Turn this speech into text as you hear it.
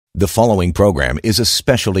The following program is a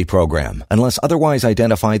specialty program. Unless otherwise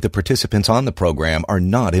identified, the participants on the program are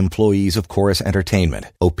not employees of Chorus Entertainment.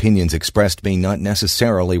 Opinions expressed may not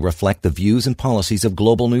necessarily reflect the views and policies of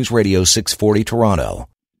Global News Radio 640 Toronto.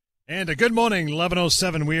 And a good morning,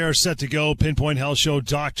 11:07. We are set to go. Pinpoint Health Show.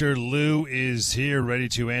 Dr. Lou is here, ready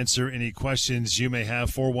to answer any questions you may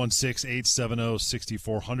have.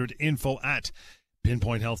 416-870-6400. Info at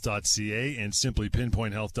pinpointhealth.ca and simply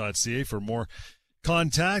pinpointhealth.ca for more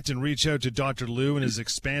contact and reach out to Dr. Lou and his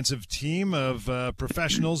expansive team of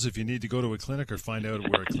professionals if you need to go to a clinic or find out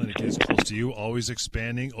where a clinic is close to you. Always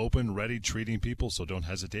expanding, open, ready, treating people, so don't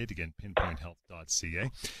hesitate. Again,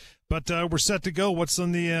 pinpointhealth.ca. But we're set to go. What's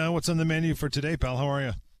on the menu for today, pal? How are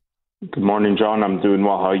you? Good morning, John. I'm doing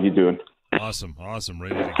well. How are you doing? Awesome.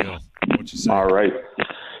 Ready to go. What you say? All right.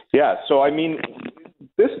 Yeah. So I mean,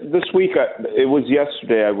 this week, it was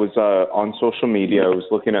yesterday. I was on social media. I was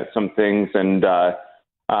looking at some things, and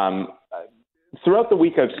throughout the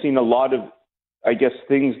week, I've seen a lot of, I guess,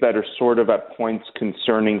 things that are sort of at points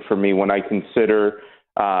concerning for me when I consider,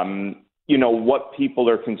 what people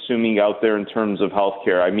are consuming out there in terms of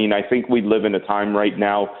healthcare. I mean, I think we live in a time right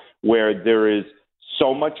now where there is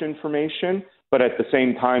so much information, but at the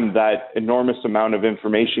same time, that enormous amount of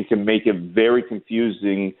information can make it very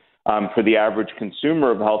confusing for the average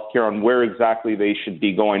consumer of healthcare on where exactly they should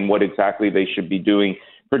be going, what exactly they should be doing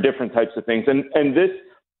for different types of things. And this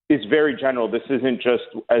is very general. This isn't just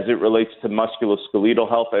as it relates to musculoskeletal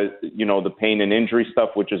health, the pain and injury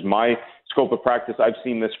stuff, which is my scope of practice. I've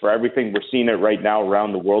seen this for everything. We're seeing it right now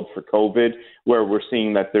around the world for COVID, where we're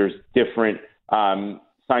seeing that there's different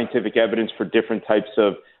scientific evidence for different types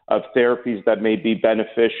of therapies that may be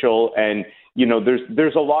beneficial. And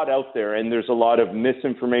there's a lot out there, and there's a lot of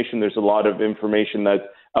misinformation. There's a lot of information that's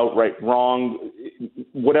outright wrong,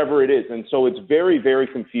 whatever it is. And so it's very, very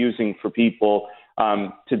confusing for people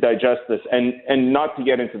to digest this. And not to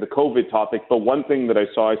get into the COVID topic, but one thing that I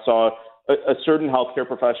saw a certain healthcare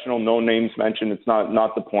professional, no names mentioned, it's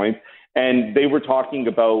not the point, and they were talking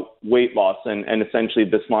about weight loss and essentially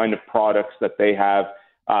this line of products that they have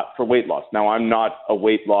for weight loss. Now, I'm not a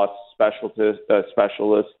weight loss specialist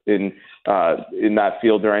in that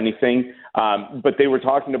field or anything, but they were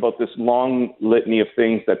talking about this long litany of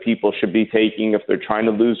things that people should be taking if they're trying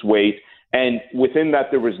to lose weight. And within that,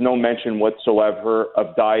 there was no mention whatsoever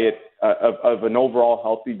of diet, of an overall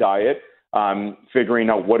healthy diet, figuring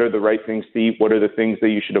out what are the right things to eat, what are the things that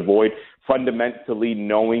you should avoid, fundamentally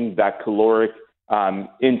knowing that caloric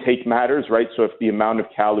intake matters, right? So if the amount of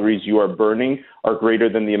calories you are burning are greater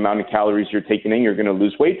than the amount of calories you're taking in, you're going to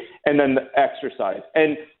lose weight. And then the exercise.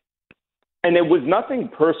 And it was nothing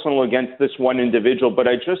personal against this one individual, but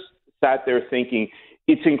I just sat there thinking,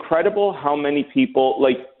 it's incredible how many people,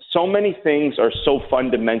 so many things are so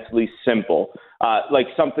fundamentally simple, like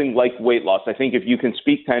something like weight loss. I think if you can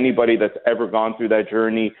speak to anybody that's ever gone through that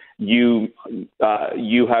journey, you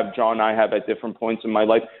have, John, I have at different points in my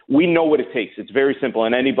life, we know what it takes. It's very simple,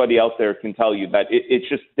 and anybody out there can tell you that it's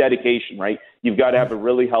just dedication, right? You've got to have a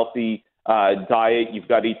really healthy diet, you've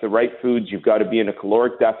got to eat the right foods, you've got to be in a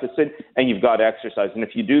caloric deficit, and you've got to exercise. And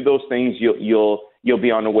if you do those things, you'll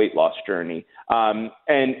be on a weight loss journey. And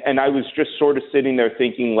I was just sort of sitting there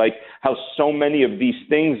thinking how so many of these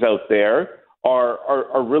things out there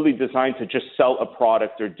are really designed to just sell a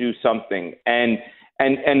product or do something. And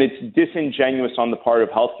it's disingenuous on the part of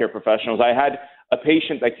healthcare professionals. I had a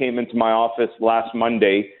patient that came into my office last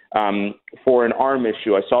Monday for an arm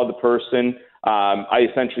issue. I saw the person. I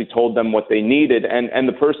essentially told them what they needed, and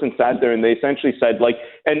the person sat there and they essentially said,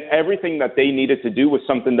 and everything that they needed to do was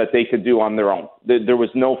something that they could do on their own. There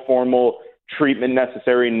was no formal treatment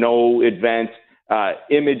necessary, no advanced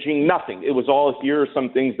imaging, nothing. It was all, here are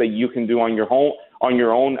some things that you can do on your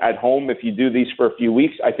own at home. If you do these for a few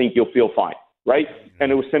weeks, I think you'll feel fine, right?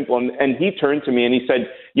 And it was simple. And he turned to me and he said,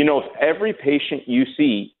 if every patient you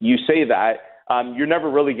see, you say that, you're never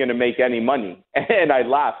really going to make any money. And I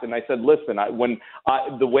laughed and I said, listen,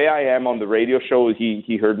 the way I am on the radio show,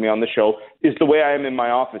 he heard me on the show, is the way I am in my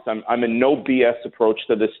office. I'm a no BS approach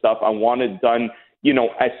to this stuff. I want it done,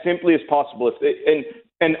 as simply as possible.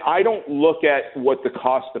 And I don't look at what the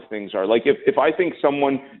cost of things are. If I think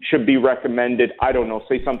someone should be recommended, I don't know,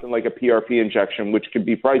 say something like a PRP injection, which could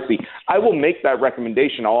be pricey, I will make that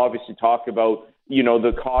recommendation. I'll obviously talk about,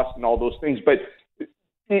 the cost and all those things. But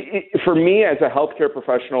for me as a healthcare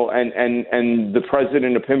professional and the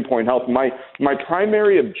president of PinPoint Health, my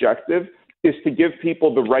primary objective is to give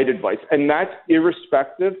people the right advice. And that's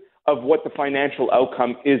irrespective of what the financial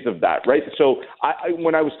outcome is of that, right? So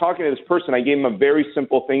when I was talking to this person, I gave him a very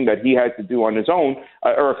simple thing that he had to do on his own,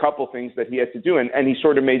 or a couple things that he had to do. And he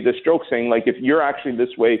sort of made this joke saying, like, if you're actually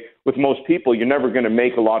this way with most people, you're never going to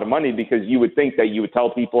make a lot of money, because you would think that you would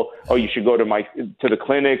tell people, oh, you should go to the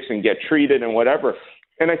clinics and get treated and whatever.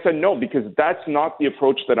 And I said, no, because that's not the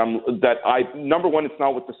approach number one, it's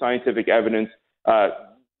not what the scientific evidence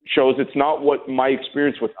shows. It's not what my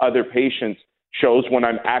experience with other patients shows when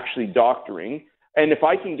I'm actually doctoring. And if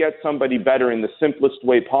I can get somebody better in the simplest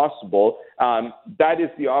way possible, that is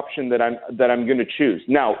the option that I'm going to choose.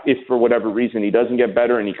 Now, if for whatever reason he doesn't get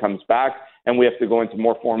better and he comes back and we have to go into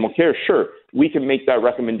more formal care, sure, we can make that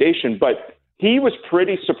recommendation. But he was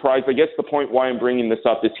pretty surprised. I guess the point why I'm bringing this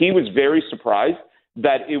up is he was very surprised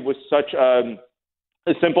that it was such a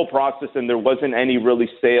simple process and there wasn't any really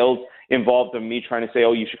sales involved of me trying to say,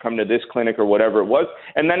 oh, you should come to this clinic or whatever it was.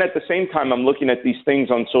 And then at the same time, I'm looking at these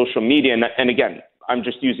things on social media. And again, I'm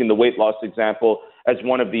just using the weight loss example as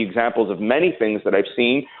one of the examples of many things that I've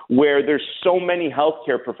seen, where there's so many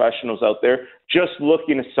healthcare professionals out there just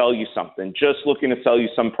looking to sell you something, just looking to sell you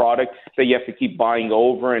some product that you have to keep buying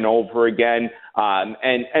over and over again,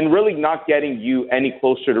 and really not getting you any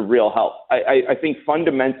closer to real health. I think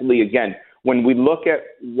fundamentally, again, when we look at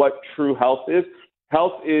what true health is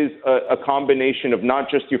a combination of not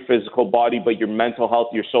just your physical body, but your mental health,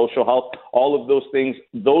 your social health, all of those things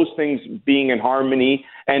being in harmony.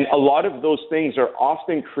 And a lot of those things are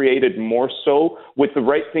often created more so with the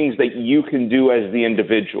right things that you can do as the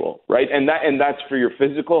individual, right? And that's for your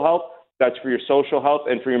physical health, that's for your social health,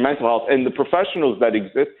 and for your mental health. And the professionals that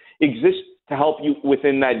exist to help you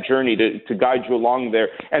within that journey, to guide you along there.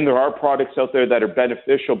 And there are products out there that are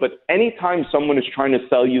beneficial. But anytime someone is trying to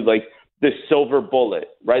sell you like this silver bullet,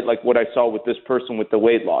 right? Like what I saw with this person with the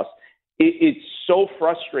weight loss. It's so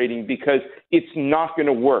frustrating because it's not going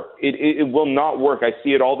to work. It will not work. I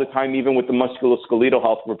see it all the time, even with the musculoskeletal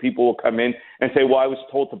health, where people will come in and say, well, I was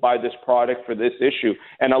told to buy this product for this issue.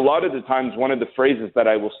 And a lot of the times, one of the phrases that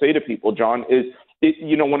I will say to people, John, is,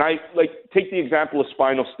 when I take the example of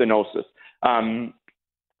spinal stenosis, and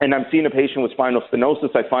I'm seeing a patient with spinal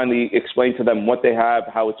stenosis, I finally explain to them what they have,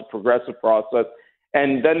 how it's a progressive process.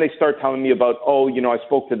 And then they start telling me about, I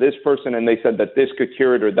spoke to this person and they said that this could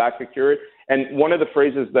cure it or that could cure it. And one of the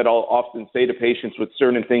phrases that I'll often say to patients with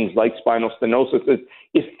certain things like spinal stenosis is,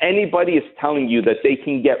 if anybody is telling you that they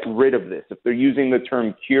can get rid of this, if they're using the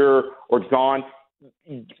term cure or gone,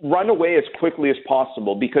 run away as quickly as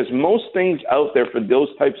possible, because most things out there for those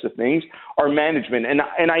types of things are management.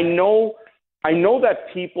 And I know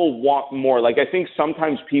that people want more. Like, I think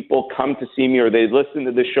sometimes people come to see me or they listen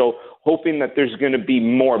to the show hoping that there's going to be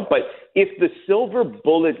more. But if the silver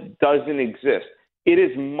bullet doesn't exist, it is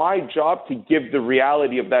my job to give the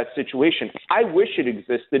reality of that situation. I wish it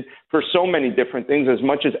existed for so many different things, as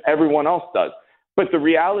much as everyone else does. But the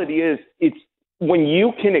reality is, it's when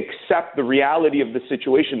you can accept the reality of the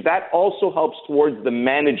situation, that also helps towards the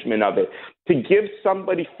management of it. To give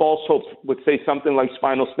somebody false hopes with, say, something like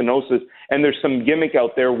spinal stenosis, and there's some gimmick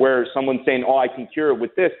out there where someone's saying, I can cure it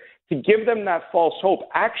with this, to give them that false hope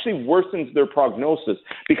actually worsens their prognosis,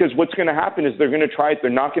 because what's going to happen is they're going to try it, they're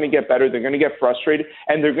not going to get better, they're going to get frustrated,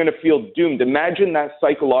 and they're going to feel doomed. Imagine that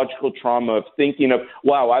psychological trauma of thinking of,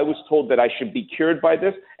 wow, I was told that I should be cured by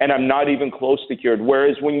this, and I'm not even close to cured.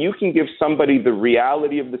 Whereas when you can give somebody the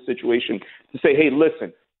reality of the situation to say, hey,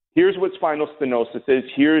 listen, here's what spinal stenosis is,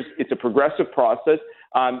 it's a progressive process.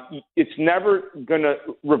 It's never going to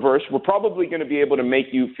reverse. We're probably going to be able to make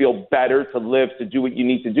you feel better, to live, to do what you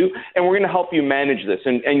need to do. And we're going to help you manage this.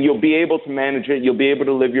 And you'll be able to manage it. You'll be able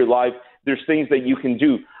to live your life. There's things that you can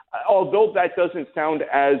do. Although that doesn't sound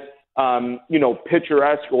as,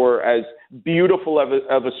 picturesque or as beautiful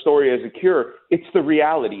of a story as a cure, it's the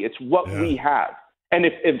reality. It's what we have. And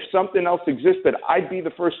if something else existed, I'd be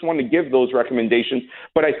the first one to give those recommendations.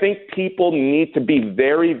 But I think people need to be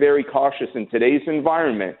very, very cautious in today's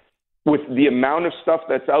environment with the amount of stuff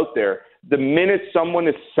that's out there. The minute someone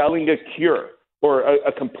is selling a cure or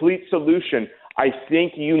a complete solution, I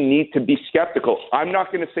think you need to be skeptical. I'm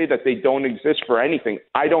not going to say that they don't exist for anything.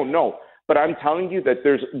 I don't know. But I'm telling you that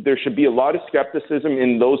there should be a lot of skepticism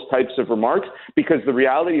in those types of remarks, because the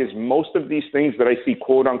reality is most of these things that I see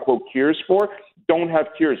quote-unquote cures for don't have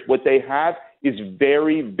cures. What they have is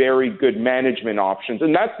very, very good management options.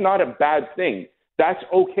 And that's not a bad thing. That's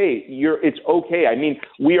okay. It's okay. I mean,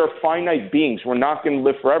 we are finite beings. We're not going to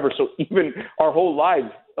live forever. So even our whole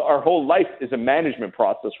life is a management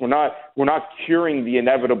process. We're not curing the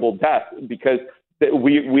inevitable death, because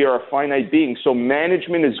we are a finite being. So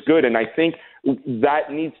management is good. And I think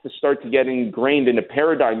that needs to start to get ingrained in a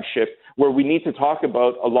paradigm shift where we need to talk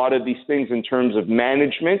about a lot of these things in terms of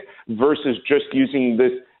management versus just using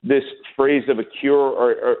this phrase of a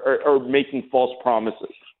cure or making false promises.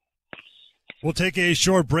 We'll take a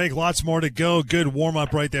short break. Lots more to go. Good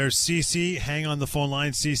warm-up right there. Cece, hang on the phone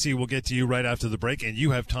line. Cece, we'll get to you right after the break. And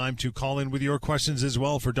you have time to call in with your questions as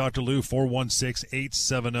well for Dr. Lou,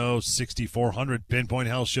 416-870-6400. Pinpoint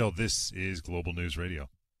Health Show. This is Global News Radio.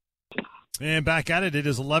 And back at it. It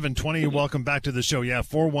is 11:20. Welcome back to the show. Yeah,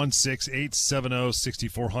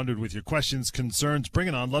 416-870-6400 with your questions, concerns. Bring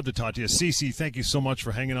it on. Love to talk to you. Cece, thank you so much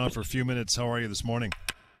for hanging on for a few minutes. How are you this morning?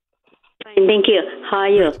 Fine, thank you. How are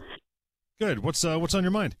you? Good. What's on your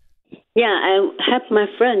mind? Yeah, I have my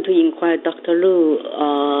friend to inquire Dr. Lu.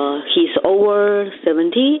 He's over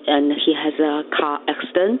 70 and he has a car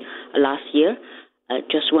accident last year.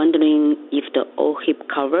 Just wondering if the OHIP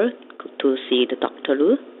covered to see the Dr.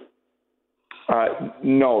 Lu.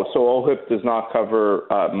 No, so OHIP does not cover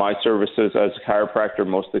my services as a chiropractor.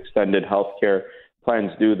 Most extended healthcare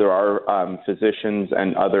plans do. There are physicians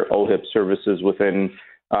and other OHIP services within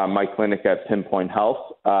my clinic at PinPoint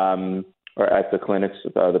Health. Or at the clinics,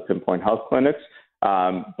 the PinPoint Health clinics.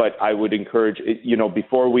 But I would encourage,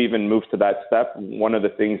 before we even move to that step, one of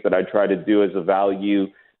the things that I try to do as a value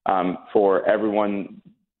for everyone,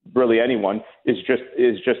 really anyone, is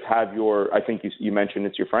just have your, I think you mentioned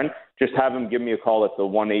it's your friend, just have him give me a call at the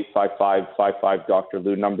 1-855-55 Dr.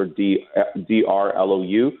 Lou number,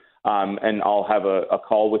 DRLOU, and I'll have a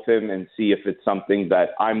call with him and see if it's something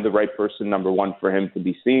that I'm the right person, number one, for him to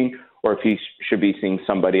be seeing, or if he should be seeing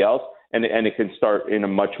somebody else. And it can start in a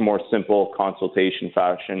much more simple consultation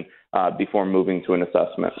fashion before moving to an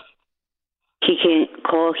assessment. He can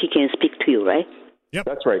call, he can speak to you, right? Yep.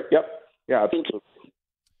 That's right. Yep. Yeah, absolutely.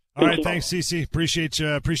 All right, thanks, Cece. Appreciate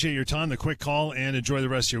your time, the quick call, and enjoy the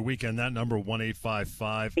rest of your weekend. That number,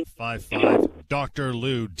 1-855-55 Dr.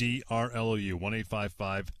 Lou, DRLOU,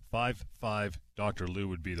 1-855-55 Dr. Lou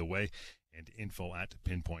would be the way, and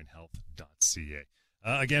info@pinpointhealth.ca.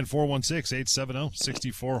 Again,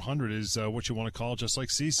 416-870-6400 is what you want to call, just like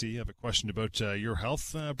Cece. You have a question about your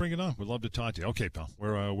health, bring it on. We'd love to talk to you. Okay, pal,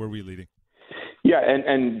 where are we leading? Yeah,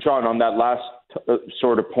 and John, on that last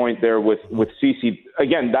sort of point there with Cece,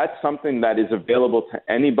 again, that's something that is available to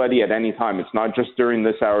anybody at any time. It's not just during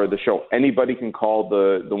this hour of the show. Anybody can call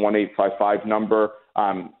the 1-855 number.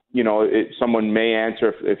 Someone may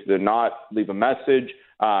answer. If they're not, leave a message.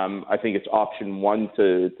 I think it's option 1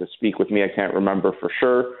 to speak with me. I can't remember for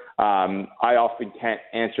sure. I often can't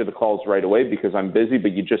answer the calls right away because I'm busy,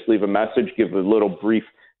 but you just leave a message, give a little brief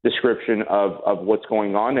description of what's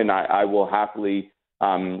going on, and I will happily,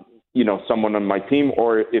 someone on my team,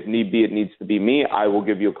 or if need be, it needs to be me, I will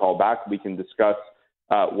give you a call back. We can discuss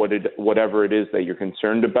whatever it is that you're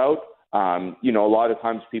concerned about. A lot of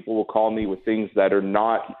times people will call me with things that are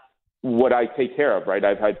not what I take care of, right?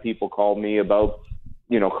 I've had people call me about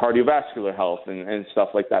cardiovascular health and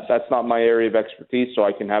stuff like that. That's not my area of expertise, so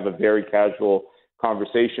I can have a very casual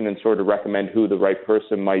conversation and sort of recommend who the right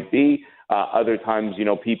person might be. Other times,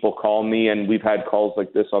 people call me, and we've had calls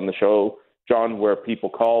like this on the show, John, where people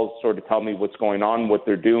call, sort of tell me what's going on, what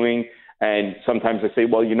they're doing. And sometimes I say,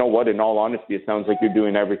 well, you know what, in all honesty, it sounds like you're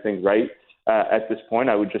doing everything right. At this point,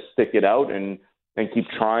 I would just stick it out and keep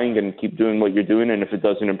trying and keep doing what you're doing. And if it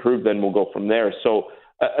doesn't improve, then we'll go from there. So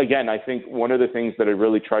again, I think one of the things that I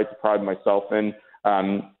really tried to pride myself in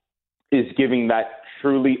is giving that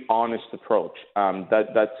truly honest approach.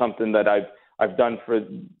 That's something that I've done for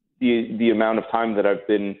the amount of time that I've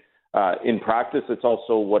been in practice. It's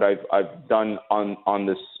also what I've done on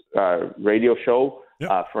this radio show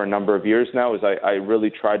for a number of years now. Is I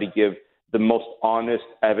really try to give the most honest,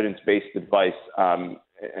 evidence-based advice,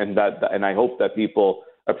 and I hope that people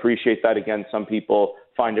appreciate that. Again, some people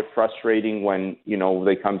find it frustrating when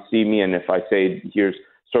they come see me, and if I say here's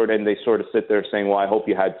and they sort of sit there saying, well, I hope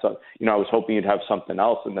you had some, I was hoping you'd have something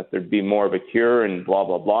else and that there'd be more of a cure and blah,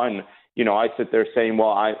 blah, blah. And, I sit there saying,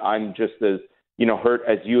 well, I'm just as, hurt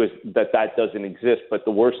as you, as that doesn't exist. But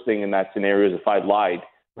the worst thing in that scenario is if I lied,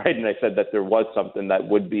 right? And I said that there was something that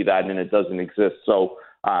would be that and it doesn't exist. So,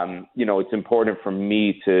 it's important for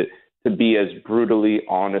me to be as brutally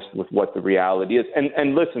honest with what the reality is.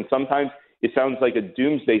 And listen, sometimes it sounds like a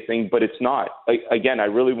doomsday thing, but it's not. Again, I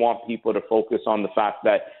really want people to focus on the fact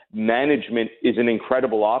that management is an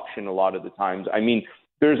incredible option a lot of the times. I mean,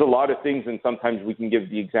 there's a lot of things, and sometimes we can give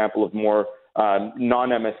the example of more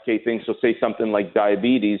non-MSK things, so say something like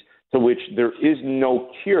diabetes, to which there is no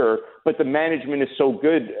cure, but the management is so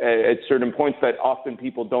good at certain points that often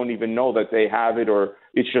people don't even know that they have it, or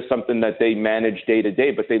it's just something that they manage day to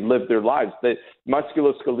day, but they live their lives. That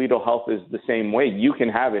musculoskeletal health is the same way. You can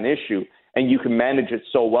have an issue, and you can manage it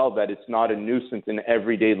so well that it's not a nuisance in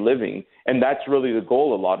everyday living. And that's really the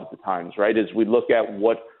goal a lot of the times, right, is we look at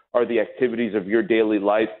what are the activities of your daily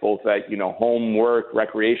life, both at, home, work,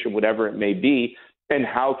 recreation, whatever it may be, and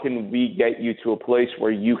how can we get you to a place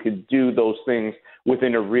where you could do those things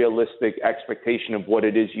within a realistic expectation of what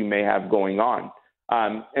it is you may have going on.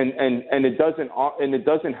 And it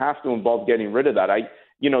doesn't have to involve getting rid of that.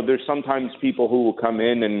 There's sometimes people who will come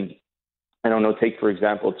in and, I don't know, take, for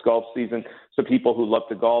example, it's golf season. So people who love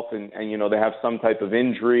to golf and they have some type of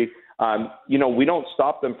injury, we don't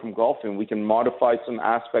stop them from golfing. We can modify some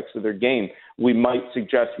aspects of their game. We might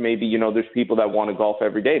suggest maybe, there's people that want to golf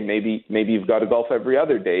every day. Maybe you've got to golf every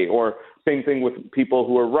other day, or same thing with people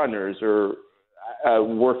who are runners or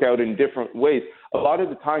work out in different ways. A lot of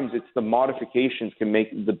the times it's the modifications can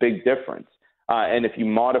make the big difference. And if you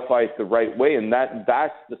modify it the right way, and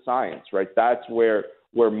that's the science, right? That's where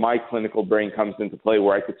my clinical brain comes into play,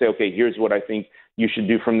 where I could say, okay, here's what I think you should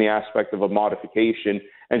do from the aspect of a modification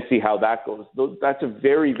and see how that goes. That's a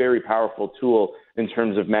very, very powerful tool in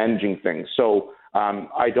terms of managing things. So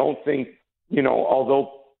I don't think,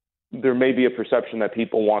 although there may be a perception that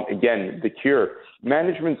people want, again, the cure,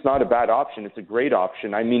 management's not a bad option. It's a great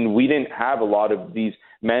option. I mean, we didn't have a lot of these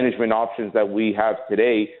management options that we have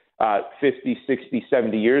today 50, 60,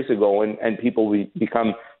 70 years ago, and people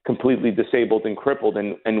become completely disabled and crippled,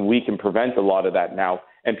 and we can prevent a lot of that now,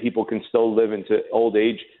 and people can still live into old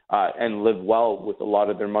age and live well with a lot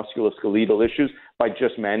of their musculoskeletal issues by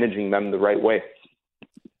just managing them the right way.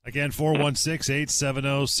 Again,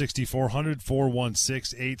 416-870-6400,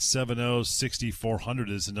 416-870-6400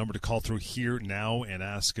 is the number to call through here now and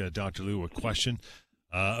ask Dr. Liu a question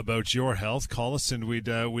about your health. Call us, and we'd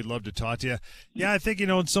love to talk to you. Yeah, I think,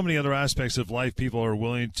 in so many other aspects of life, people are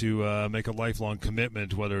willing to make a lifelong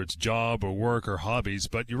commitment, whether it's job or work or hobbies.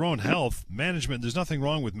 But your own health management, there's nothing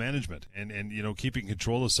wrong with management, and keeping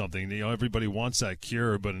control of something. Everybody wants that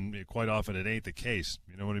cure, but quite often it ain't the case.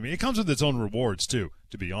 You know what I mean? It comes with its own rewards too,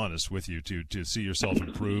 to be honest with you, to see yourself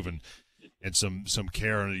improve and some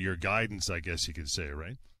care under your guidance, I guess you could say,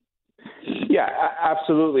 right? Yeah,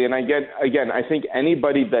 absolutely. And again, I think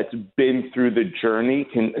anybody that's been through the journey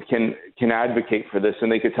can advocate for this,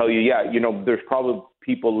 and they could tell you, there's probably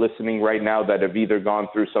people listening right now that have either gone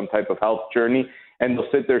through some type of health journey, and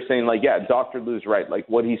they'll sit there saying, like, yeah, Dr. Liu's right. Like,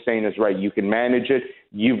 what he's saying is right. You can manage it.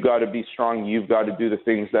 You've got to be strong. You've got to do the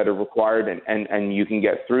things that are required, and you can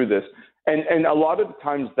get through this. And a lot of the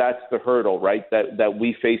times that's the hurdle, right, that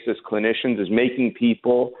we face as clinicians, is making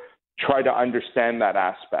people try to understand that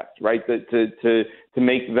aspect, right? To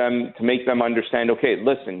make them understand, okay,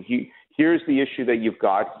 listen, here's the issue that you've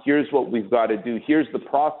got. Here's what we've got to do. Here's the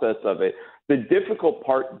process of it. The difficult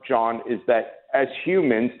part, John, is that as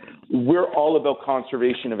humans, we're all about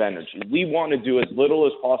conservation of energy. We want to do as little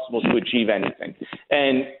as possible to achieve anything.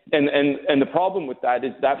 And the problem with that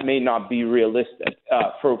is that may not be realistic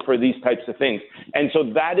for these types of things. And so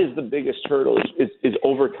that is the biggest hurdle, is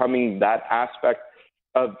overcoming that aspect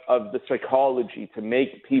of the psychology, to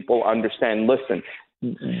make people understand, listen,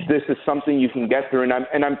 this is something you can get through. And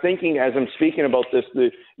I'm thinking, as I'm speaking about this,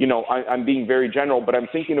 I'm being very general, but I'm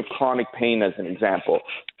thinking of chronic pain as an example.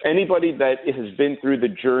 Anybody that has been through the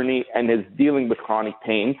journey and is dealing with chronic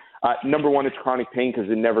pain, number one, it's chronic pain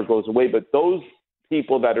because it never goes away. But those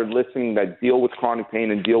people that are listening that deal with chronic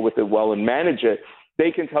pain and deal with it well and manage it,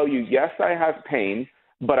 they can tell you, yes, I have pain,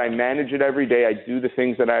 but I manage it every day. I do the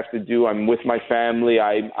things that I have to do. I'm with my family.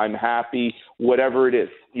 I'm happy, whatever it is,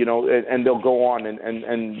 and they'll go on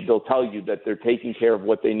and they'll tell you that they're taking care of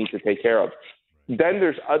what they need to take care of. Then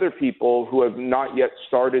there's other people who have not yet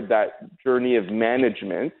started that journey of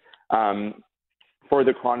management for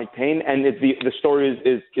the chronic pain. And the story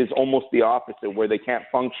is almost the opposite, where they can't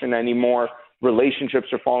function anymore.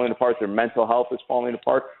 Relationships are falling apart. Their mental health is falling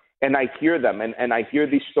apart. And I hear them, and I hear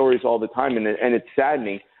these stories all the time, and it's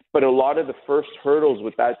saddening. But a lot of the first hurdles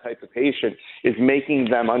with that type of patient is making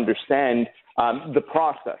them understand the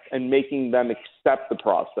process and making them accept the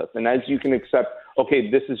process. And as you can accept,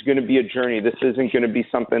 okay, this is going to be a journey. This isn't going to be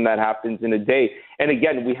something that happens in a day. And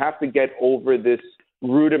again, we have to get over this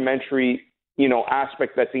rudimentary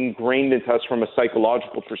aspect that's ingrained into us from a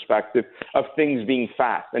psychological perspective of things being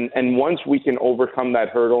fast. And once we can overcome that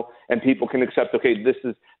hurdle and people can accept, okay, this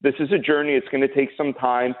is a journey. It's going to take some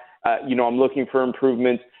time. I'm looking for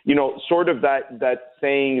improvements. Sort of that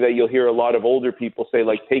saying that you'll hear a lot of older people say,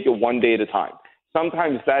 like, take it one day at a time.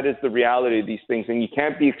 Sometimes that is the reality of these things, and you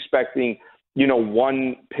can't be expecting,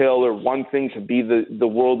 one pill or one thing to be the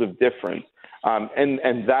world of difference.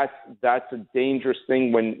 And that's a dangerous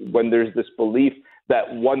thing when there's this belief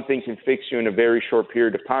that one thing can fix you in a very short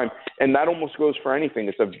period of time. And that almost goes for anything.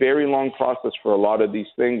 It's a very long process for a lot of these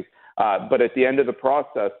things. But at the end of the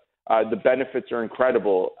process, the benefits are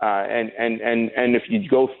incredible. And if you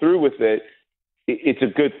go through with it, it's a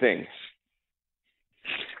good thing.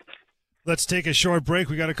 Let's take a short break.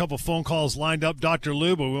 We got a couple phone calls lined up, Dr.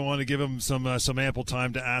 Lou, but we want to give them some ample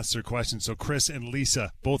time to ask their questions. So Chris and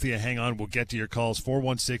Lisa, both of you hang on. We'll get to your calls.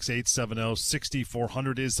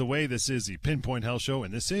 416-870-6400 is the way. This is the Pinpoint Health Show,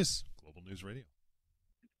 and this is Global News Radio.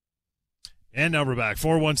 And now we're back.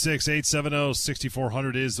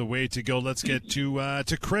 416-870-6400 is the way to go. Let's get to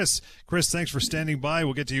Chris. Chris, thanks for standing by.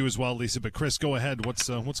 We'll get to you as well, Lisa. But Chris, go ahead. What's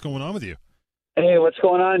going on with you? Hey, what's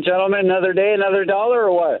going on, gentlemen? Another day, another dollar,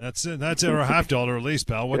 or what? That's it. That's it, or $50 at least,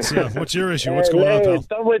 pal. What's your issue? What's going on, pal?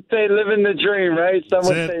 Some would say living the dream, right? Some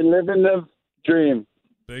would say living the dream.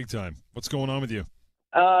 Big time. What's going on with you?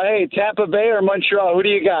 Hey, Tampa Bay or Montreal? Who do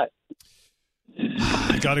you got?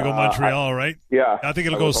 Got to go Montreal, right? Yeah. I think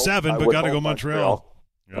it'll go 7, but got to go Montreal.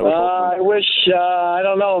 Yeah. I wish, I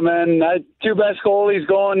don't know, man. Two best goalies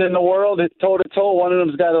going in the world, toe-to-toe. One of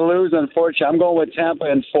them's got to lose, unfortunately. I'm going with Tampa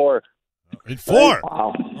in 4. In 4?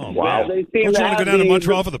 Wow. Oh, wow. Man. Don't you want to go down to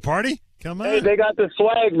Montreal for the party? Come on. Hey, they got the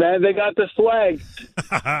swag, man. They got the swag.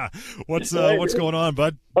 What's going on,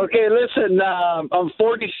 bud? Okay, listen, I'm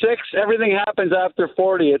 46. Everything happens after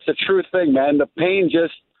 40. It's a true thing, man. The pain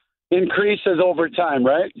just increases over time,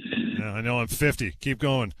 right? Yeah, I know. I'm 50. Keep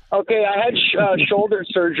going. Okay, I had shoulder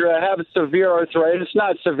surgery. I have severe arthritis.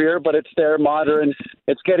 Not severe, but it's there, moderate.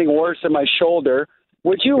 It's getting worse in my shoulder.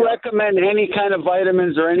 Would you recommend any kind of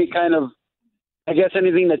vitamins or any kind of, I guess,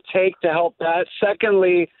 anything to take to help that?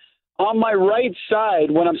 Secondly, on my right side,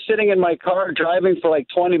 when I'm sitting in my car driving for like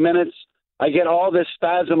 20 minutes, I get all this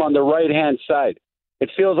spasm on the right-hand side. It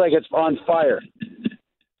feels like it's on fire.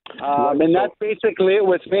 And that's basically it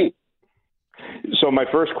with me. So my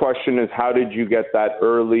first question is, how did you get that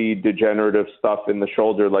early degenerative stuff in the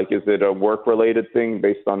shoulder? Like, is it a work-related thing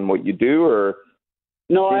based on what you do, or?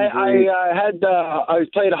 No, I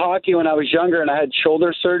played hockey when I was younger, and I had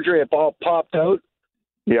shoulder surgery. It all popped out.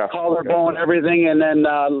 Yeah. Collarbone, everything, and then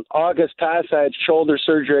August past, I had shoulder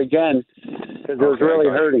surgery again because it was really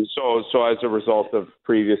hurting. So as a result of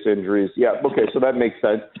previous injuries, yeah. Okay, so that makes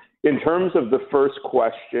sense. In terms of the first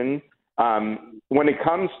question, when it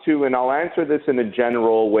comes to, and I'll answer this in a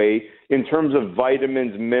general way, in terms of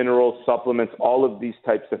vitamins, minerals, supplements, all of these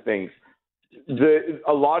types of things,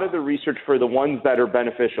 a lot of the research for the ones that are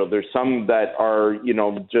beneficial, there's some that are,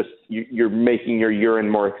 just you're making your urine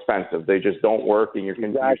more expensive. They just don't work, and you're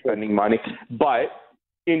spending money. But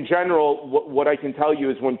in general, what I can tell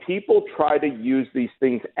you is when people try to use these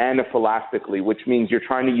things anaphylactically, which means you're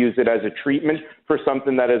trying to use it as a treatment for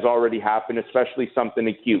something that has already happened, especially something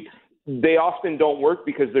acute, they often don't work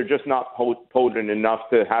because they're just not potent enough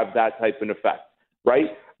to have that type of effect,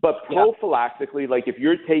 right? But prophylactically, like if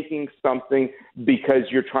you're taking something because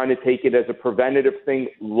you're trying to take it as a preventative thing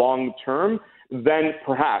long term, then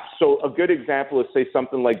perhaps. So a good example is, say,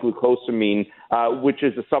 something like glucosamine, which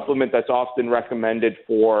is a supplement that's often recommended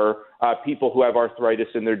for people who have arthritis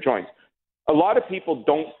in their joints. A lot of people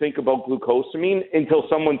don't think about glucosamine until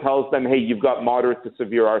someone tells them, hey, you've got moderate to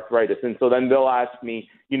severe arthritis. And so then they'll ask me,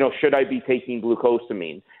 should I be taking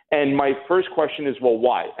glucosamine? And my first question is, well,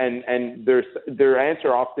 why? And their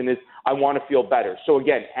answer often is, I want to feel better. So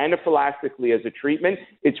again, anaphylactically as a treatment,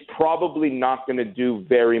 it's probably not going to do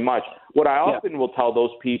very much. What I often will tell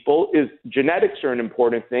those people is genetics are an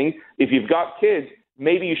important thing. If you've got kids,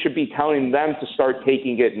 maybe you should be telling them to start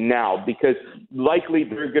taking it now, because likely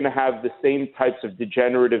they're going to have the same types of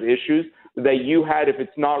degenerative issues that you had if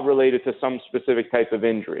it's not related to some specific type of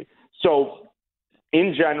injury. So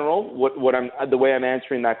in general, the way I'm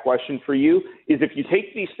answering that question for you is, if you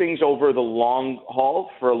take these things over the long haul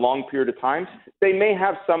for a long period of time, they may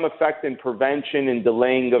have some effect in prevention and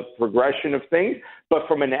delaying of progression of things, but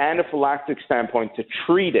from an anaphylactic standpoint, to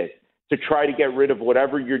treat it, to try to get rid of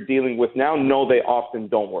whatever you're dealing with now, no, they often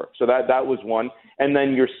don't work. So that was one. And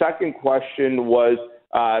then your second question was,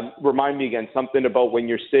 remind me again, something about when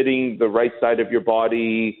you're sitting, the right side of your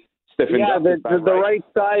body stiffens up. Yeah, the right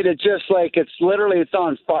side, it's just like, it's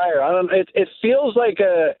on fire. It feels like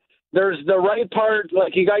there's the right part,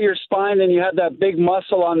 like you got your spine and you have that big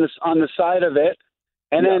muscle on the side of it.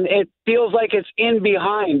 And then it feels like it's in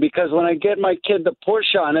behind, because when I get my kid to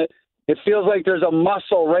push on it, it feels like there's a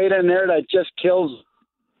muscle right in there that just kills.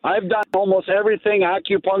 I've done almost everything,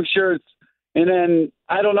 acupuncture, and then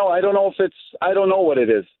I don't know what it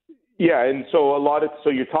is. Yeah, and so so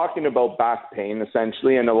you're talking about back pain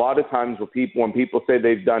essentially, and a lot of times when people say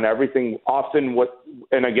they've done everything, often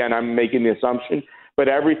and again I'm making the assumption, But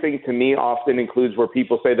everything to me often includes where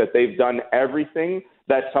people say that they've done everything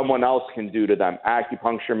that someone else can do to them: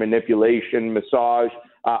 acupuncture, manipulation, massage,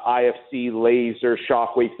 IFC, laser,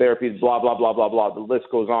 shockwave therapies, blah, blah, blah, blah, blah. The list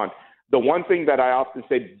goes on. The one thing that I often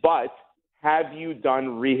say, but have you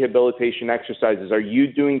done rehabilitation exercises? Are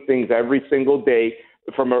you doing things every single day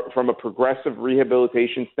from a progressive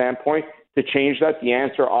rehabilitation standpoint to change that? The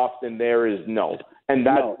answer often there is no. And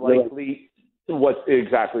that's likely what's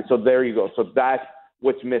exactly. So there you go. So that's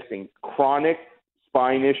what's missing. Chronic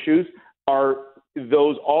spine issues are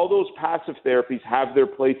all those passive therapies have their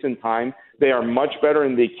place in time. They are much better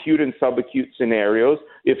in the acute and subacute scenarios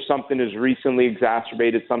if something is recently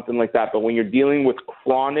exacerbated, something like that. But when you're dealing with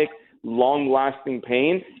chronic, long-lasting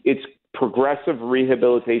pain, it's progressive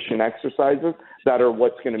rehabilitation exercises that are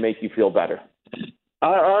what's going to make you feel better.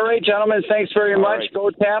 All right, gentlemen. Thanks very much. Right. Go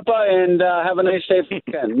Tampa, and have a nice day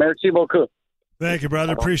weekend. Merci beaucoup. Thank you,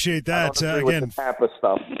 brother. Appreciate that. Again, with the Tampa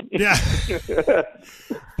stuff. Yeah.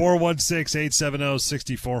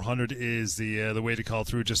 416-870-6400 is the way to call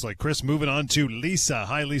through, just like Chris. Moving on to Lisa.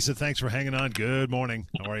 Hi, Lisa. Thanks for hanging on. Good morning.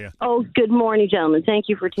 How are you? Oh, good morning, gentlemen. Thank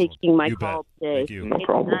you for taking my call today. Thank you. No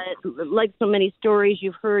problem. Like so many stories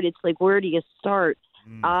you've heard, it's like, where do you start?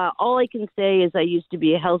 All I can say is I used to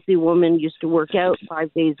be a healthy woman, used to work out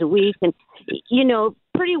 5 days a week, and,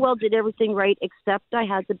 pretty well did everything right, except I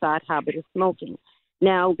had the bad habit of smoking.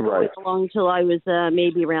 Now, going along until I was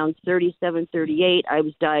maybe around 37, 38, I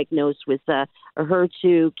was diagnosed with a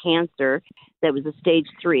HER2 cancer that was a stage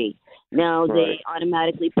 3. Now, they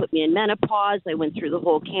automatically put me in menopause. I went through the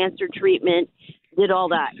whole cancer treatment, did all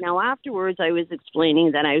that. Now, afterwards, I was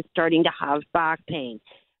explaining that I was starting to have back pain.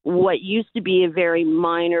 What used to be a very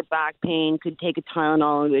minor back pain could take a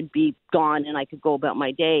Tylenol and it would be gone and I could go about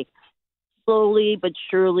my day. Slowly but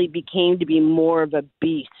surely became to be more of a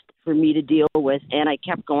beast for me to deal with. And I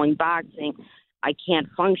kept going back saying, I can't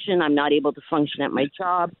function. I'm not able to function at my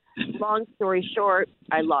job. Long story short,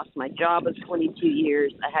 I lost my job of 22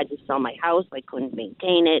 years. I had to sell my house. I couldn't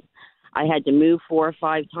maintain it. I had to move 4 or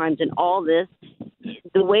 5 times. And all this,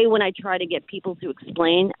 the way when I try to get people to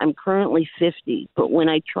explain, I'm currently 50. But when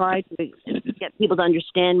I try to get people to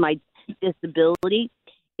understand my disability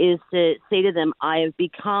is to say to them, I have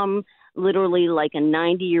become literally like a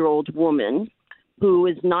 90-year-old woman who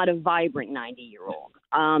is not a vibrant 90-year-old.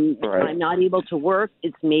 I'm not able to work.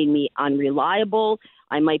 It's made me unreliable.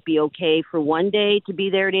 I might be okay for one day to be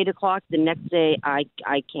there at 8 o'clock. The next day, I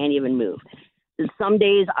can't even move. Some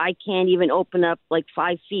days I can't even open up like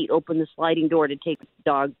 5 feet, open the sliding door to take the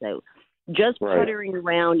dogs out. Just puttering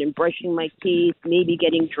around and brushing my teeth, maybe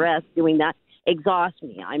getting dressed, doing that exhausts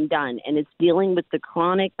me. I'm done. And it's dealing with the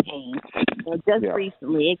chronic pain.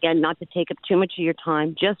 Recently, again, not to take up too much of your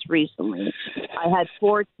time, just recently, I had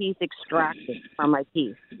 4 teeth extracted from my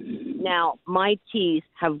teeth. Now, my teeth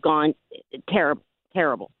have gone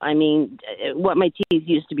terrible. I mean, what my teeth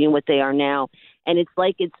used to be and what they are now. And it's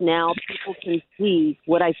like it's now people can see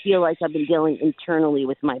what I feel like I've been dealing internally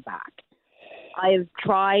with my back. I have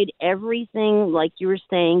tried everything, like you were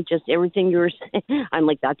saying, just everything you were saying. I'm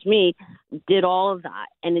like, that's me. Did all of that.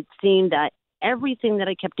 And it seemed that everything that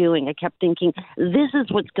I kept doing, I kept thinking, this is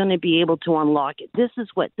what's going to be able to unlock it. This is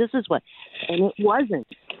what. And it wasn't.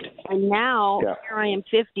 And now, here I am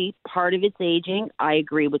 50. Part of it's aging. I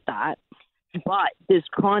agree with that. But this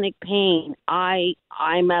chronic pain,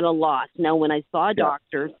 I'm at a loss. Now, when I saw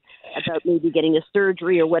doctors about maybe getting a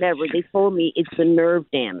surgery or whatever, they told me it's the nerve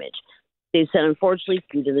damage. They said, unfortunately,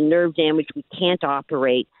 due to the nerve damage, we can't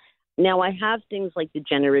operate. Now, I have things like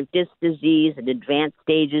degenerative disc disease at advanced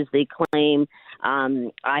stages, they claim.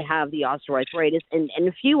 I have the osteoarthritis and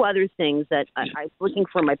a few other things that I was looking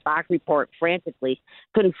for my back report frantically,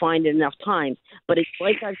 couldn't find it enough times. But it's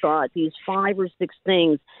like I've got these 5 or 6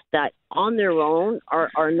 things that on their own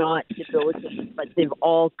are not debilitating, but they've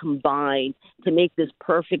all combined to make this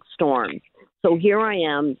perfect storm. So here I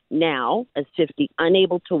am now, as 50,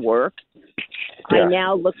 unable to work. I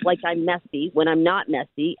now look like I'm messy. When I'm not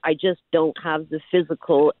messy, I just don't have the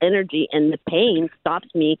physical energy, and the pain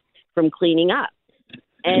stops me from cleaning up.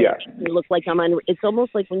 And it makes me look like it's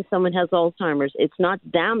almost like when someone has Alzheimer's. It's not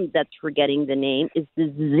them that's forgetting the name. It's the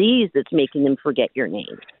disease that's making them forget your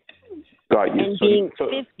name. Got you. And being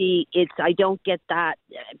 50, I don't get that.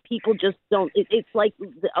 People just don't. It's like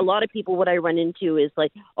a lot of people, what I run into is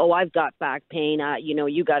like, oh, I've got back pain.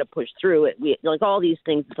 You got to push through it. Like all these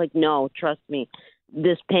things. It's like, no, trust me.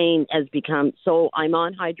 This pain has become, so I'm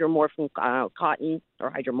on hydromorphine, cotton or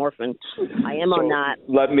hydromorphine. I am on that.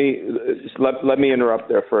 Let me interrupt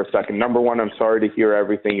there for a second. Number one, I'm sorry to hear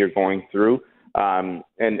everything you're going through. I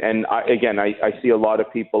see a lot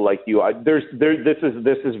of people like you. This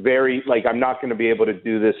is very, like, I'm not going to be able to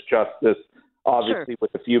do this justice, obviously,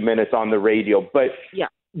 with a few minutes on the radio, but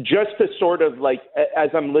just to sort of, like, as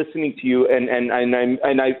I'm listening to you,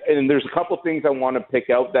 and there's a couple things I want to pick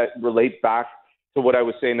out that relate back to what I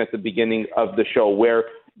was saying at the beginning of the show, where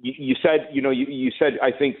you said, you said,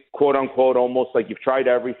 I think, quote unquote, almost like you've tried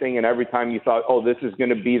everything, and every time you thought, oh, this is going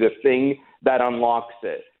to be the thing that unlocks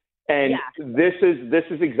it. And this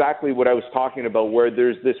is exactly what I was talking about, where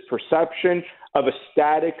there's this perception of a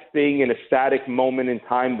static thing in a static moment in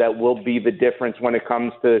time that will be the difference when it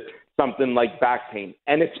comes to something like back pain.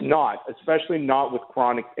 And it's not, especially not with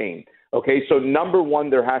chronic pain. Okay, so number one,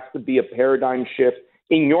 there has to be a paradigm shift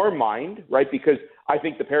in your mind, right? Because I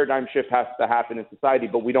think the paradigm shift has to happen in society,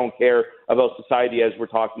 but we don't care about society as we're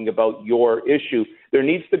talking about your issue. There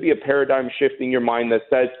needs to be a paradigm shift in your mind that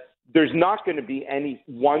says there's not going to be any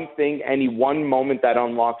one thing, any one moment that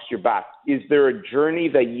unlocks your back. Is there a journey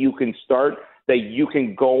that you can start, that you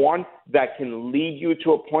can go on, that can lead you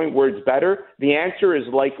to a point where it's better? The answer is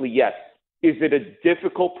likely yes. Is it a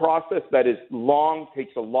difficult process that is long,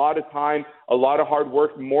 takes a lot of time, a lot of hard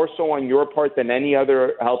work, more so on your part than any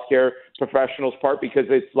other healthcare professional's part? Because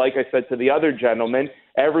it's like I said to the other gentleman,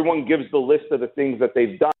 everyone gives the list of the things that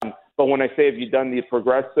they've done. But when I say, have you done the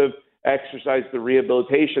progressive exercise, the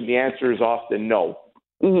rehabilitation, the answer is often no.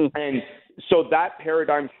 Mm-hmm. And so that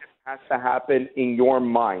paradigm shift has to happen in your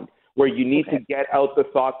mind, where you need to get out the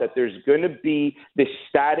thought that there's going to be this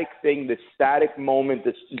static thing, this static moment,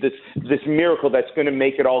 this miracle that's going to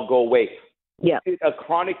make it all go away. Yeah. A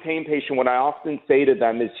chronic pain patient, what I often say to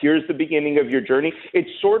them is, here's the beginning of your journey. It's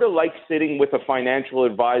sort of like sitting with a financial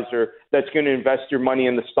advisor that's going to invest your money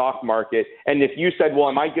in the stock market. And if you said, well,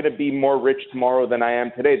 am I going to be more rich tomorrow than I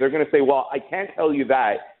am today? They're going to say, well, I can't tell you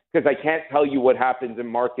that, because I can't tell you what happens in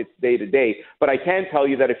markets day to day. But I can tell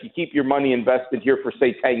you that if you keep your money invested here for,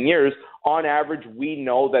 say, 10 years, on average, we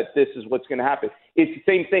know that this is what's going to happen. It's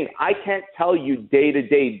the same thing. I can't tell you day to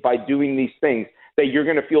day by doing these things that you're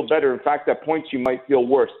going to feel better. In fact, at points you might feel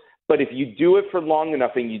worse. But if you do it for long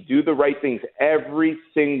enough and you do the right things every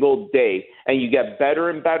single day and you get better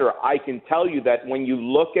and better, I can tell you that when you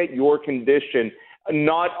look at your condition,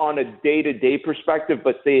 not on a day-to-day perspective,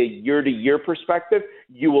 but say a year-to-year perspective,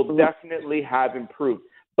 you will definitely have improved.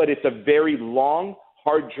 But it's a very long,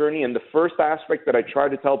 hard journey. And the first aspect that I try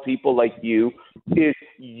to tell people like you is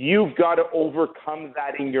you've got to overcome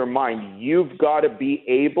that in your mind. You've got to be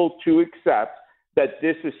able to accept that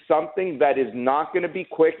this is something that is not going to be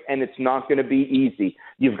quick and it's not going to be easy.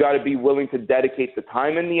 You've got to be willing to dedicate the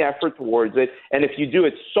time and the effort towards it. And if you do,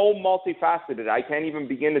 it's so multifaceted. I can't even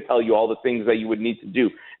begin to tell you all the things that you would need to do.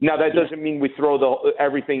 Now, that doesn't mean we throw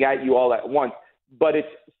everything at you all at once, but it's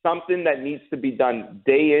something that needs to be done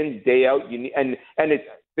day in, day out. And it's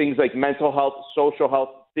things like mental health, social health,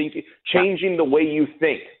 thinking, changing the way you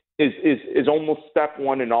think is almost step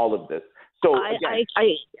one in all of this. So I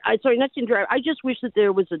sorry, not to interrupt. I just wish that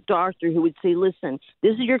there was a doctor who would say, listen,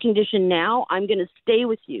 this is your condition now. I'm going to stay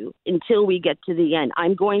with you until we get to the end.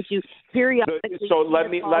 I'm going to periodically. So let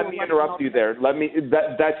me interrupt you there.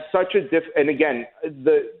 That's such a and again,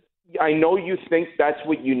 I know you think that's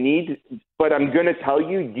what you need, but I'm going to tell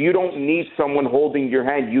you, you don't need someone holding your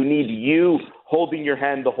hand. You need you holding your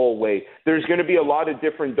hand the whole way. There's going to be a lot of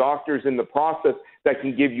different doctors in the process that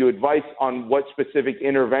can give you advice on what specific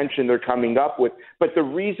intervention they're coming up with. But the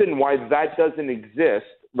reason why that doesn't exist,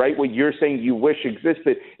 right, what you're saying you wish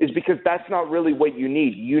existed, is because that's not really what you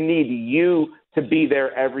need. You need you to be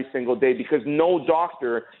there every single day, because no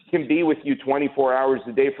doctor can be with you 24 hours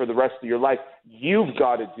a day for the rest of your life. You've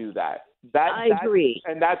got to do that. I agree.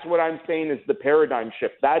 And that's what I'm saying is the paradigm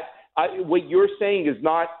shift. What you're saying is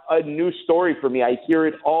not a new story for me. I hear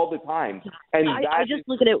it all the time. And I just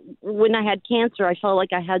look at it. When I had cancer, I felt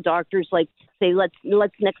like I had doctors like say, let's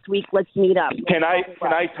next week, let's meet up. Can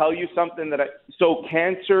I tell you something so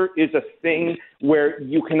cancer is a thing where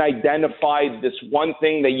you can identify this one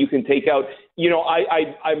thing that you can take out.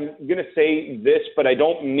 I'm going to say this, but I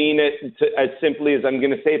don't mean it as simply as I'm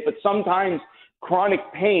going to say it. But sometimes chronic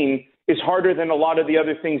pain is harder than a lot of the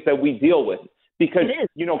other things that we deal with. Because,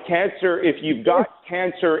 cancer, if you've got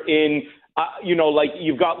cancer in, like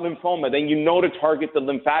you've got lymphoma, then to target the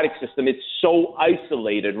lymphatic system. It's so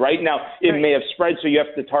isolated. Right now, it may have spread, so you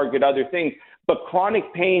have to target other things. But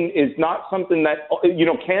chronic pain is not something that,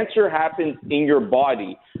 cancer happens in your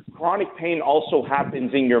body. Chronic pain also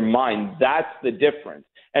happens in your mind. That's the difference.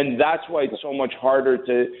 And that's why it's so much harder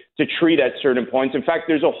to treat at certain points. In fact,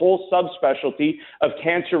 there's a whole subspecialty of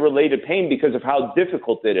cancer-related pain because of how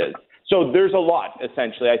difficult it is. So there's a lot,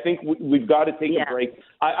 essentially. I think we've got to take a break.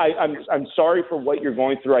 I'm sorry for what you're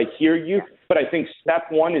going through. I hear you, but I think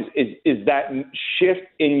step one is that shift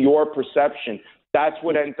in your perception. That's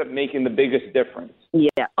what ends up making the biggest difference.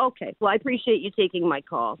 Yeah. Okay. Well, I appreciate you taking my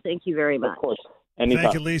call. Thank you very much. Of course. Anytime.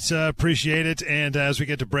 Thank you, Lisa. Appreciate it. And as we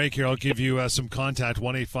get to break here, I'll give you some contact,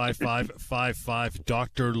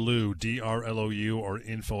 1-855-55-Dr. Lou, DRLOU, or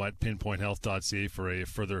info@pinpointhealth.ca for a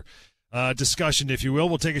further discussion, if you will.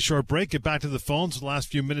 We'll take a short break, get back to the phones the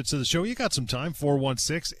last few minutes of the show. You got some time,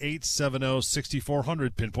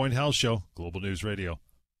 416-870-6400, Pinpoint Health Show, Global News Radio.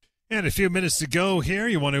 And a few minutes to go here.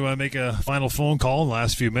 You want to make a final phone call in the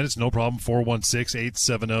last few minutes? No problem.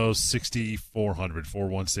 416-870-6400.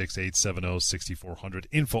 416-870-6400.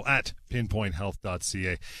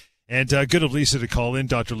 info@pinpointhealth.ca. And good of Lisa to call in,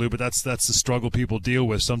 Dr. Lou, but that's the struggle people deal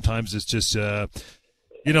with. Sometimes it's just,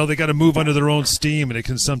 they got to move under their own steam, and it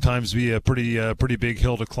can sometimes be a pretty big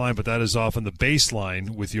hill to climb, but that is often the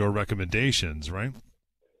baseline with your recommendations, right?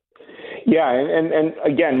 Yeah, and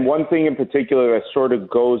again, one thing in particular that sort of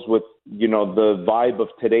goes with, the vibe of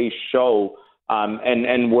today's show,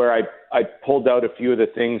 and where I pulled out a few of the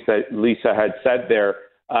things that Lisa had said there,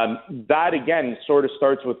 that again sort of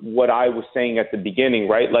starts with what I was saying at the beginning,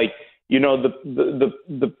 right? Like,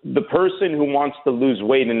 the person who wants to lose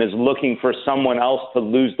weight and is looking for someone else to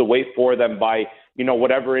lose the weight for them by,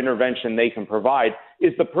 whatever intervention they can provide,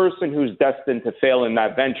 is the person who's destined to fail in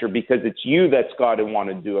that venture, because it's you that's got to want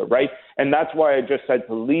to do it, right? And that's why I just said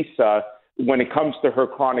to Lisa, when it comes to her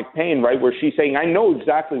chronic pain, right, where she's saying, I know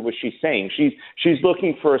exactly what she's saying. She's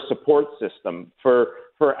looking for a support system for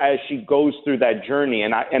as she goes through that journey,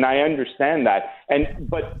 and I understand that.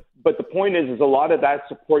 But the point is a lot of that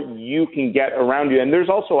support you can get around you, and there's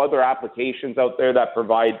also other applications out there that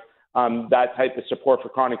provide that type of support for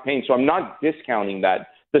chronic pain. So I'm not discounting that.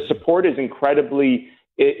 The support is incredibly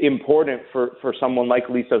important for someone like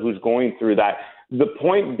Lisa who's going through that. The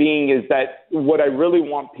point being is that what I really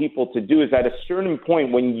want people to do is at a certain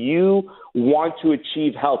point when you want to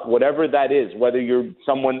achieve health, whatever that is, whether you're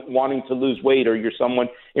someone wanting to lose weight or you're someone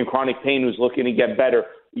in chronic pain who's looking to get better,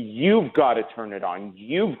 you've got to turn it on.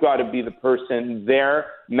 You've got to be the person there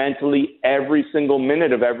mentally every single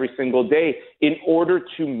minute of every single day in order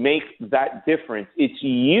to make that difference. It's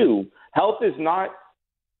you. Health is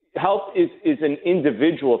an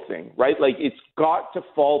individual thing, right? Like, it's got to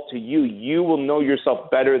fall to you. You will know yourself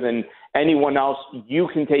better than anyone else. You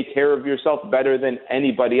can take care of yourself better than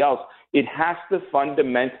anybody else. It has to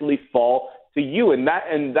fundamentally fall to you. And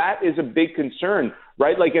that is a big concern,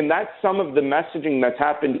 right? Like, and that's some of the messaging that's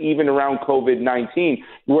happened even around COVID-19,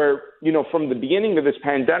 where, from the beginning of this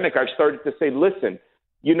pandemic, I've started to say, listen,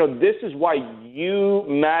 this is why you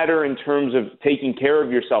matter in terms of taking care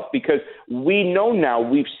of yourself, because we know now,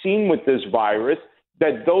 we've seen with this virus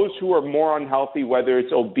that those who are more unhealthy, whether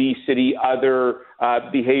it's obesity, other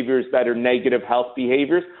behaviors that are negative health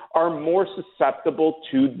behaviors, are more susceptible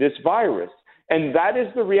to this virus. And that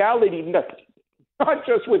is the reality, not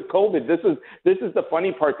just with COVID. This is the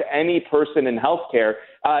funny part to any person in healthcare.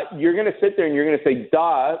 You're going to sit there and you're going to say,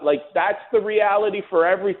 duh, like, that's the reality for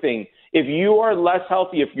everything. If you are less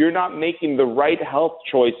healthy, if you're not making the right health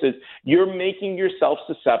choices, you're making yourself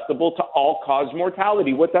susceptible to all-cause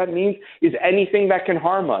mortality. What that means is anything that can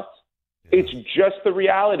harm us. It's just the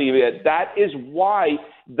reality of it. That is why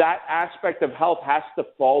that aspect of health has to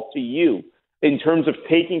fall to you in terms of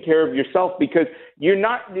taking care of yourself, because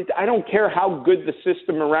I don't care how good the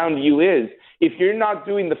system around you is. If you're not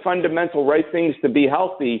doing the fundamental right things to be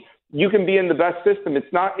healthy, you can be in the best system.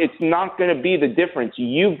 It's not going to be the difference.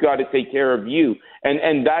 You've got to take care of you.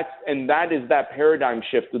 And that is that paradigm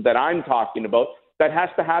shift that I'm talking about that has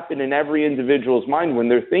to happen in every individual's mind when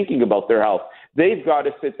they're thinking about their health. They've got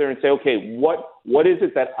to sit there and say, okay, what is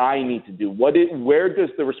it that I need to do? Where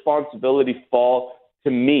does the responsibility fall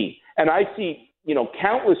to me? And I see,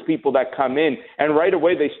 countless people that come in and right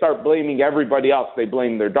away they start blaming everybody else. They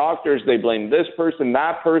blame their doctors, they blame this person,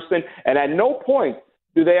 that person, and at no point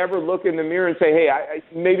do they ever look in the mirror and say, hey,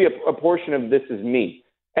 maybe a portion of this is me.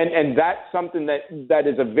 And that's something that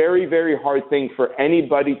is a very, very hard thing for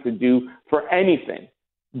anybody to do for anything.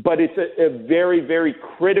 But it's a very, very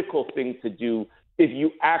critical thing to do if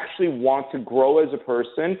you actually want to grow as a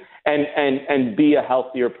person and be a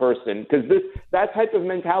healthier person. Because that type of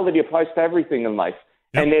mentality applies to everything in life.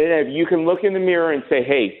 Yep. And if you can look in the mirror and say,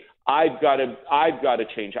 hey, I've got to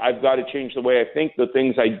change. I've got to change the way I think, the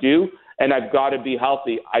things I do, and I've got to be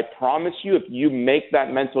healthy. I promise you, if you make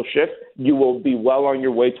that mental shift, you will be well on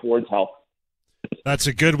your way towards health. That's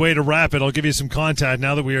a good way to wrap it. I'll give you some contact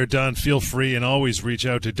now that we are done. Feel free and always reach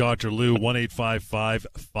out to Dr. Lou,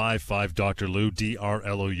 1-855-55 Lou,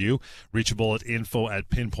 DRLOU. Reachable at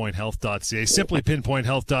info@pinpointhealth.ca. Simply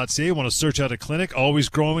pinpointhealth.ca. Want to search out a clinic, always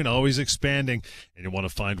growing, always expanding, and you want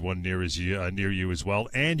to find one near you as well.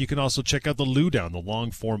 And you can also check out the Lou Down, the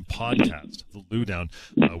long-form podcast, the Lou Down,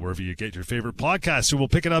 wherever you get your favorite podcast. So we'll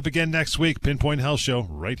pick it up again next week. Pinpoint Health Show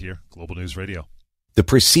right here, Global News Radio. The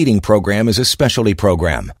preceding program is a specialty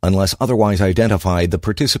program. Unless otherwise identified, the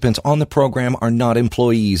participants on the program are not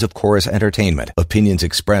employees of Chorus Entertainment. Opinions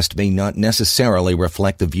expressed may not necessarily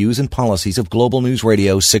reflect the views and policies of Global News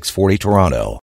Radio 640 Toronto.